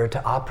prefer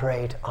to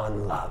operate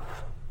on love.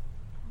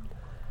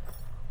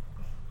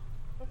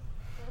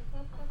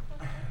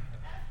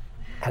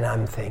 And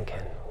I'm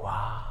thinking,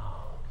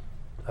 wow,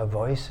 a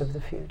voice of the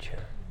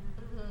future.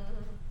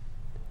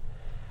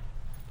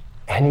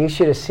 And you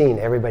should have seen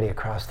everybody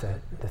across the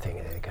thing.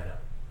 They kind of.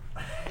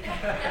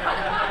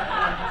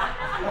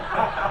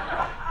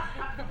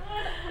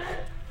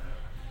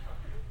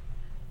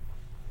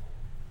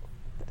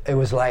 It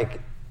was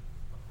like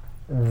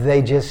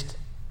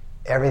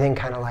everything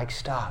kind of like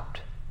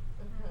stopped.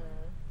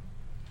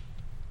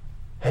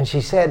 And she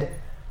said,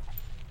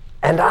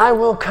 and I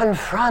will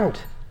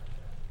confront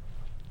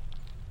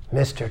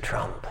Mr.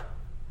 Trump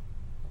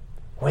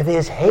with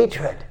his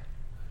hatred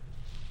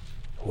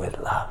with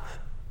love.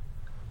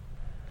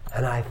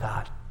 And I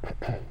thought,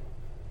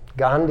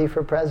 Gandhi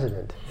for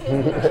president,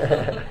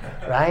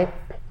 right?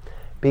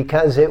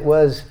 Because it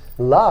was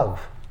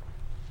love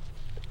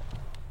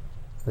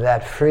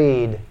that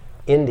freed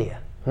India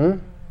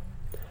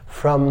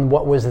from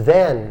what was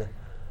then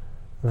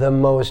the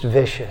most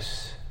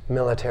vicious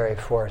military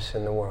force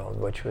in the world,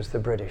 which was the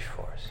British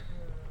force.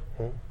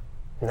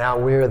 Now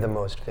we're the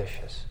most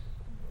vicious.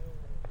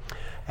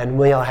 And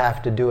we'll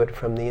have to do it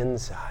from the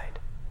inside.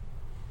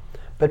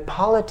 But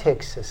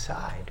politics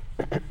aside,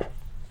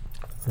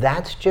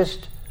 that's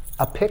just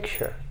a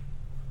picture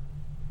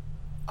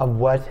of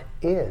what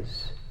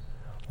is.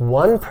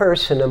 One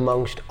person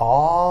amongst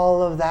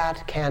all of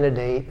that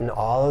candidate and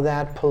all of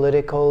that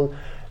political,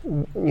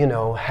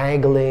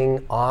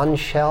 haggling on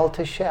shell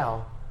to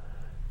shell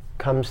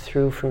comes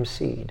through from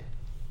seed.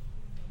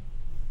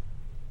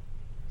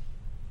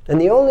 And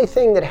the only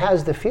thing that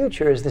has the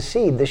future is the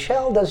seed. The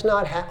shell does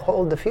not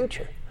hold the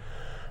future.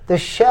 The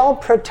shell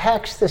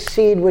protects the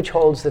seed which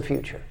holds the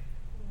future.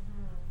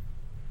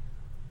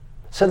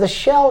 So the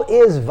shell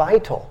is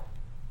vital.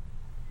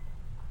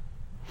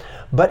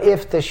 But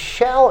if the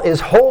shell is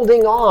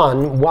holding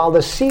on while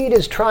the seed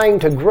is trying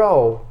to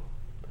grow,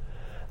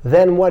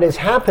 then what is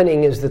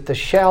happening is that the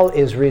shell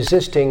is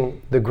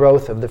resisting the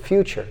growth of the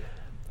future.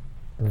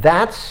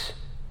 That's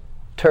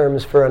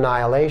terms for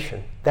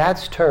annihilation.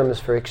 That's terms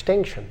for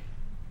extinction.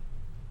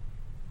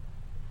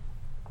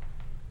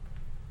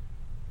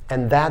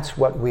 And that's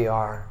what we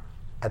are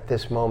at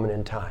this moment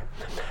in time.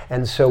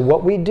 And so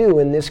what we do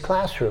in this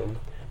classroom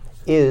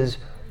is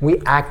we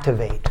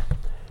activate.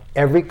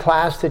 Every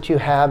class that you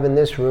have in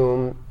this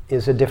room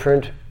is a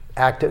different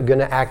going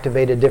to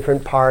activate a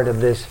different part of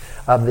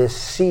this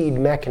seed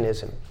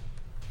mechanism.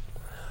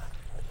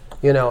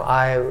 You know,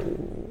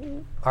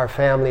 our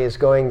family is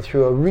going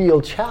through a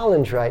real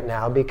challenge right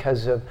now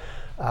because of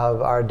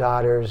our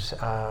daughter's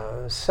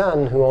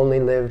son, who only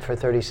lived for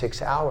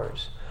 36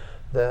 hours.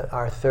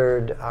 Our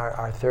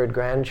third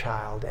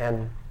grandchild.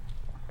 And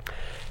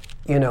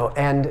you know,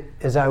 and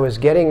as I was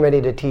getting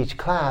ready to teach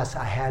class,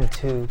 I had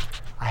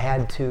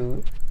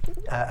to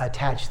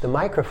attach the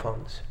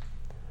microphones,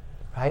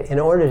 right? In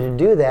order to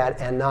do that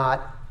and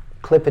not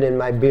clip it in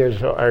my beard,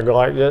 so I go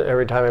like this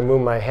every time I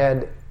move my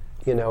head,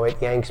 you know,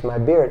 it yanks my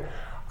beard.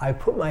 I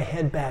put my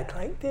head back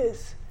like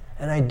this,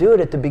 and I do it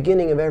at the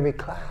beginning of every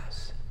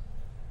class.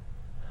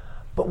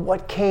 But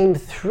what came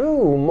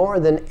through more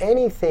than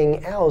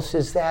anything else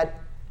is that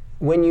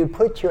when you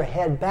put your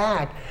head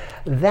back,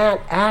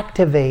 that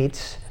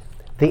activates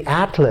the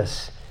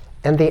Atlas,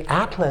 and the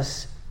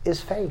Atlas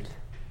is faith.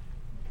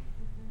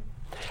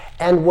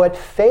 And what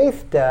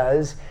faith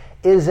does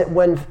is that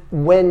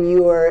when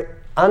you are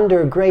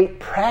under great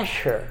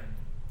pressure,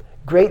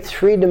 great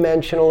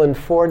three-dimensional and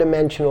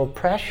four-dimensional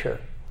pressure,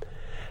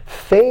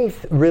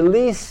 faith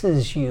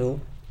releases you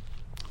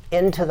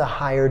into the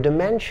higher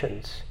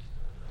dimensions,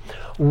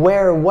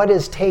 where what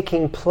is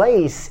taking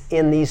place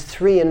in these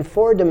 3 and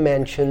 4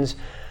 dimensions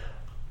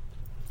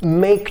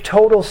make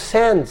total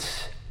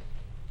sense,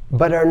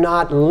 but are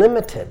not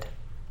limited.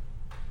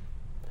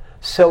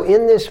 So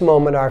in this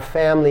moment, our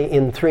family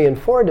in 3 and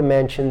 4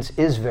 dimensions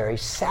is very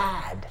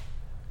sad.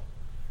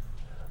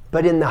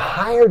 But in the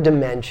higher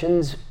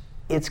dimensions,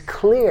 it's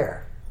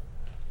clear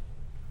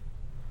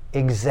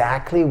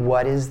exactly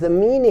what is the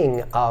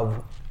meaning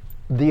of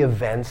the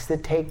events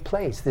that take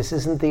place. This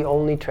isn't the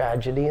only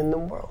tragedy in the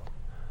world.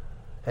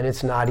 And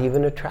it's not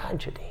even a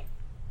tragedy.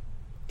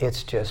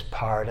 It's just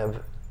part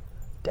of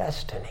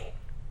destiny.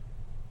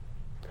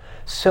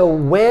 So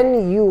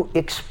when you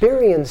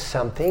experience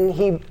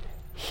something,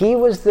 he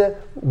was the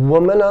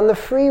woman on the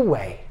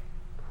freeway.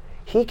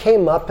 He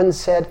came up and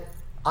said,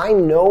 I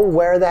know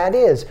where that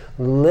is.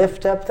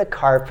 Lift up the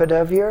carpet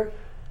of your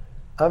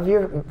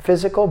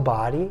physical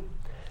body.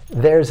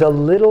 There's a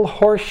little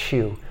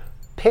horseshoe.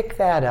 Pick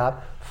that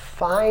up.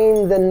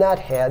 Find the nut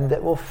head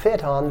that will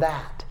fit on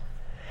that.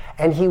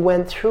 And he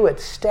went through it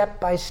step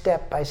by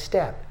step by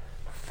step.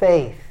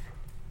 Faith.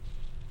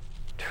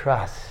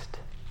 Trust.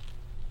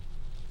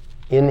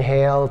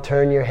 Inhale,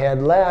 turn your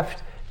head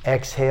left.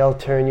 Exhale,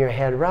 turn your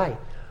head right.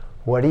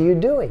 What are you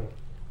doing?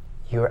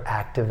 You're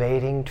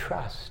activating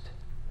trust.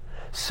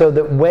 So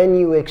that when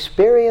you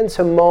experience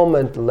a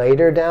moment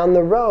later down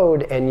the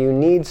road and you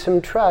need some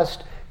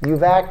trust,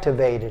 you've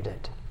activated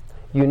it.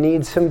 You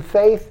need some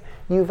faith,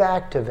 you've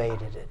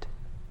activated it.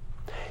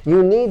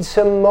 You need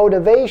some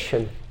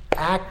motivation,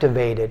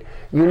 activated.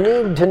 You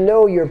need to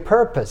know your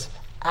purpose,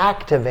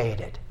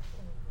 activated.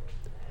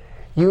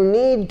 You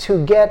need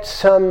to get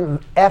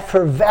some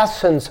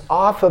effervescence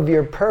off of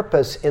your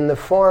purpose in the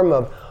form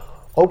of,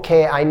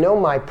 okay, I know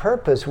my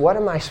purpose, what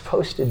am I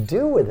supposed to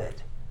do with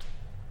it?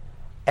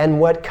 And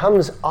what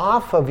comes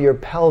off of your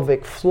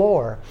pelvic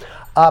floor,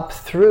 up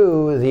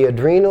through the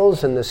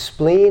adrenals and the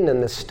spleen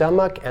and the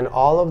stomach and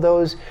all of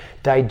those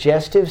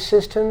digestive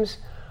systems,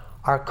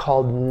 are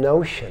called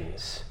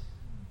notions.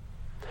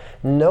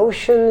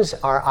 Notions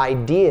are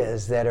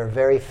ideas that are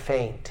very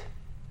faint.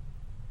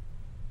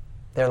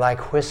 They're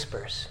like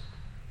whispers.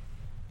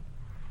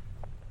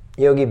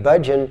 Yogi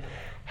Bhajan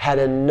had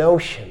a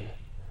notion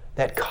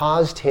that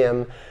caused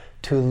him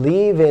to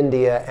leave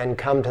India and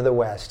come to the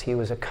West. He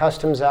was a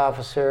customs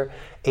officer,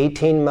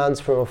 18 months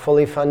from a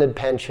fully funded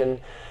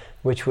pension,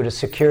 which would have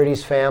secured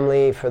his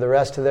family for the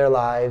rest of their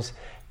lives,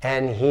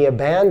 and he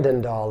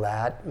abandoned all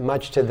that,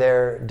 much to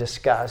their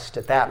disgust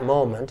at that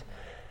moment,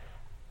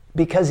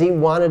 because he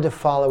wanted to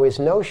follow his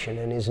notion,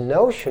 and his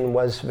notion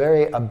was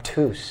very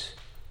obtuse.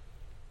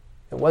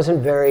 It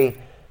wasn't very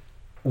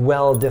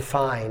well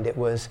defined. It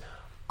was,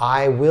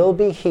 I will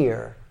be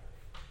here,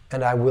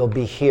 and I will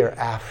be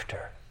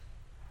hereafter.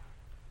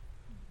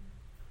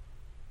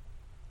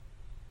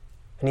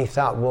 And he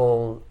thought,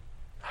 well,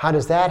 how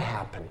does that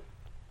happen?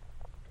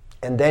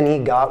 And then he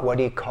got what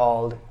he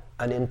called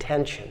an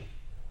intention.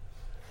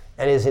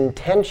 And his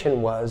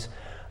intention was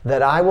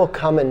that I will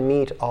come and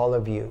meet all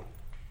of you.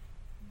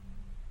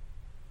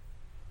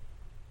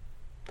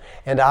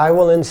 And I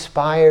will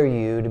inspire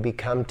you to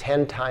become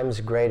 10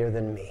 times greater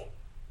than me.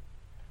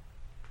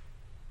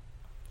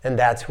 And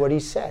that's what he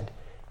said.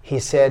 He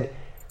said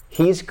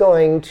he's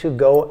going to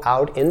go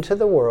out into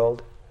the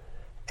world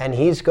and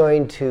he's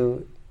going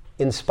to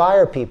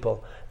inspire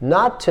people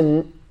not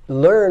to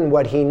learn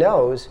what he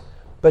knows,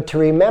 but to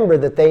remember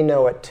that they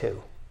know it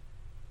too.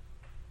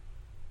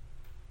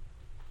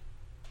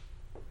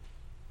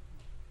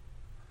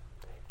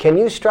 Can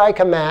you strike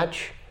a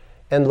match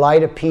and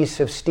light a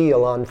piece of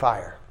steel on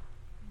fire?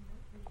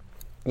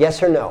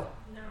 Yes or no?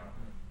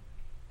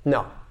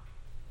 No.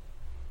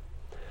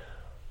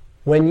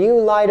 When you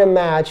light a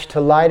match to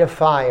light a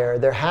fire,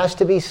 there has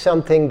to be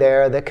something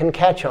there that can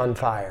catch on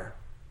fire.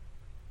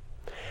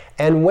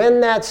 And when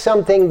that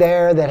something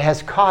there that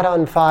has caught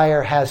on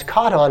fire has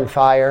caught on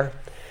fire,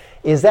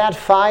 is that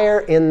fire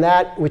in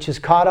that which is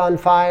caught on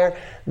fire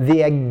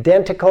the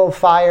identical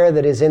fire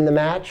that is in the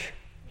match?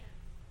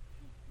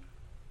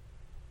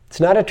 It's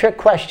not a trick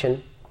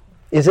question.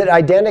 Is it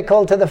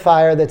identical to the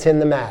fire that's in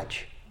the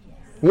match?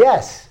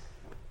 Yes.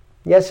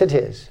 Yes, it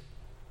is.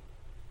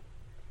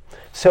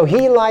 So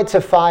he lights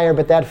a fire,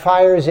 but that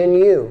fire is in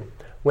you.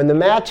 When the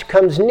match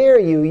comes near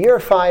you, your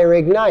fire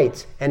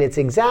ignites, and it's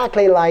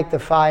exactly like the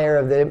fire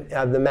of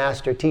the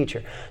master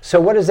teacher. So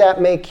what does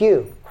that make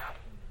you?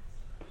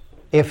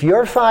 If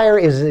your fire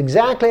is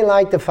exactly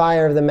like the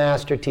fire of the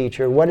master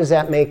teacher, what does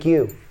that make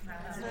you?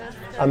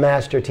 A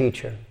master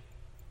teacher.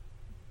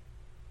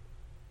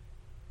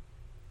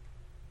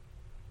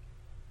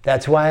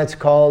 That's why it's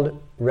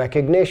called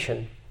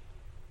recognition,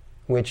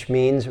 which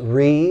means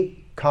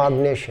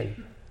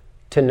recognition,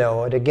 to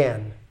know it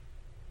again.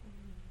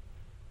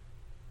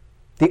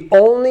 The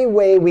only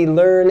way we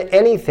learn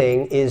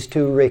anything is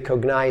to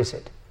recognize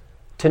it,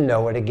 to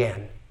know it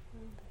again.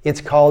 It's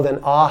called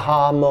an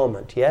aha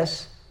moment,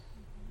 yes?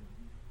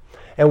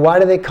 And why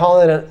do they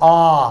call it an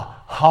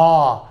ah,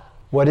 ha?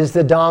 What is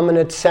the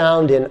dominant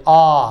sound in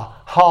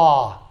ah,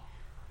 ha?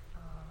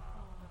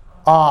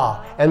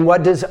 Ah. And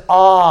what does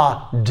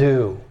ah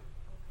do?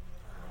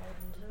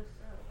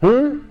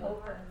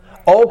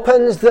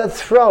 Opens the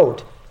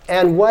throat.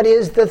 And what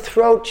is the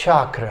throat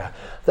chakra?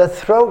 The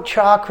throat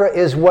chakra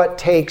is what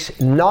takes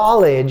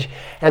knowledge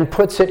and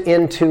puts it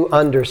into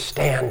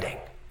understanding.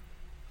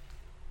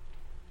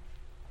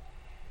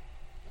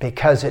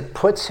 Because it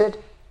puts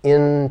it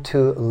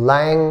into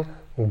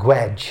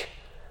language,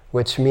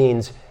 which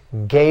means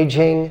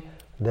gauging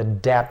the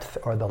depth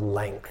or the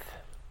length.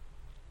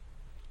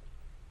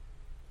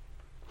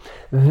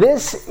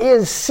 This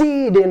is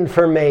seed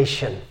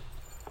information.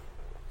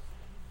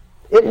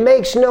 It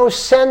makes no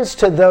sense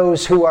to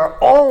those who are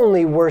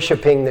only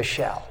worshiping the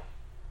shell.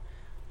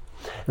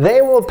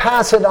 They will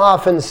pass it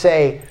off and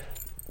say,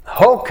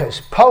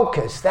 hocus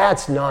pocus,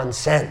 that's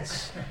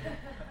nonsense.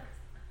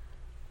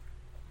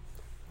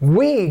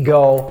 We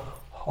go,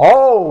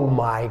 oh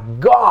my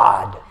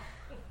God,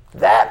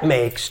 that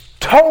makes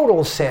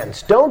total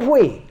sense, don't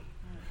we?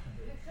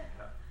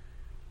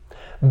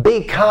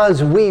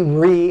 Because we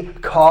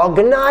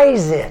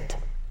recognize it.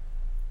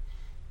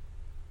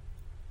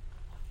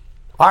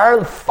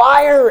 Our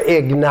fire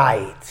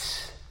ignites.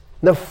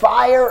 The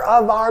fire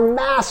of our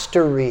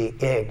mastery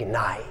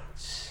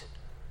ignites.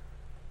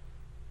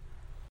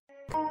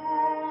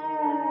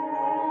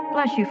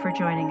 Bless you for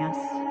joining us.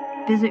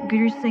 Visit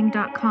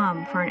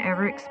gurusingh.com for an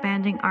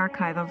ever-expanding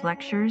archive of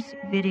lectures,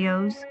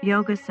 videos,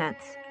 yoga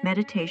sets,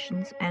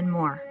 meditations, and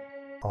more.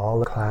 All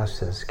the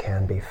classes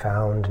can be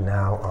found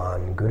now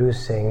on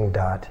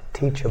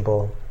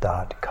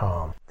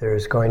gurusingh.teachable.com.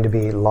 There's going to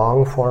be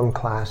long-form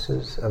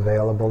classes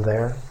available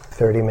there,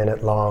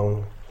 30-minute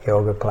long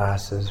yoga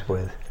classes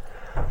with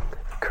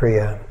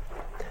Kriya.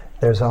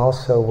 There's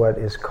also what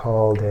is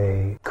called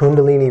a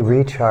Kundalini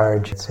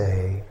Recharge. It's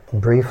a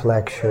brief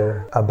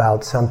lecture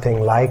about something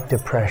like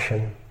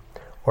depression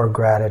or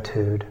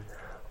gratitude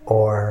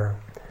or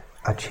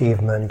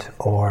achievement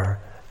or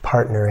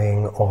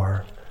partnering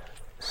or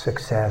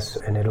success,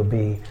 and it'll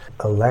be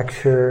a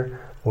lecture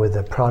with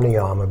a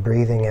pranayama,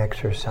 breathing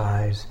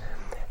exercise,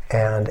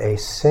 and a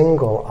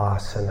single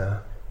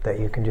asana that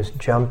you can just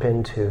jump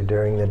into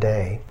during the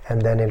day,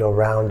 and then it'll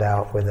round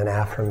out with an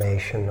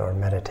affirmation or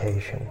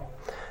meditation.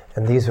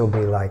 And these will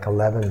be like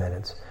 11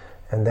 minutes.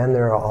 And then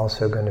there are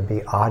also going to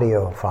be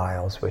audio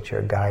files, which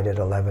are guided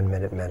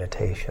 11-minute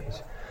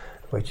meditations,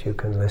 which you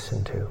can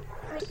listen to.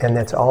 And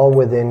that's all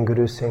within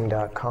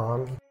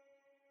gurusingh.com.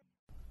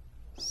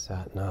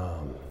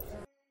 Satnam.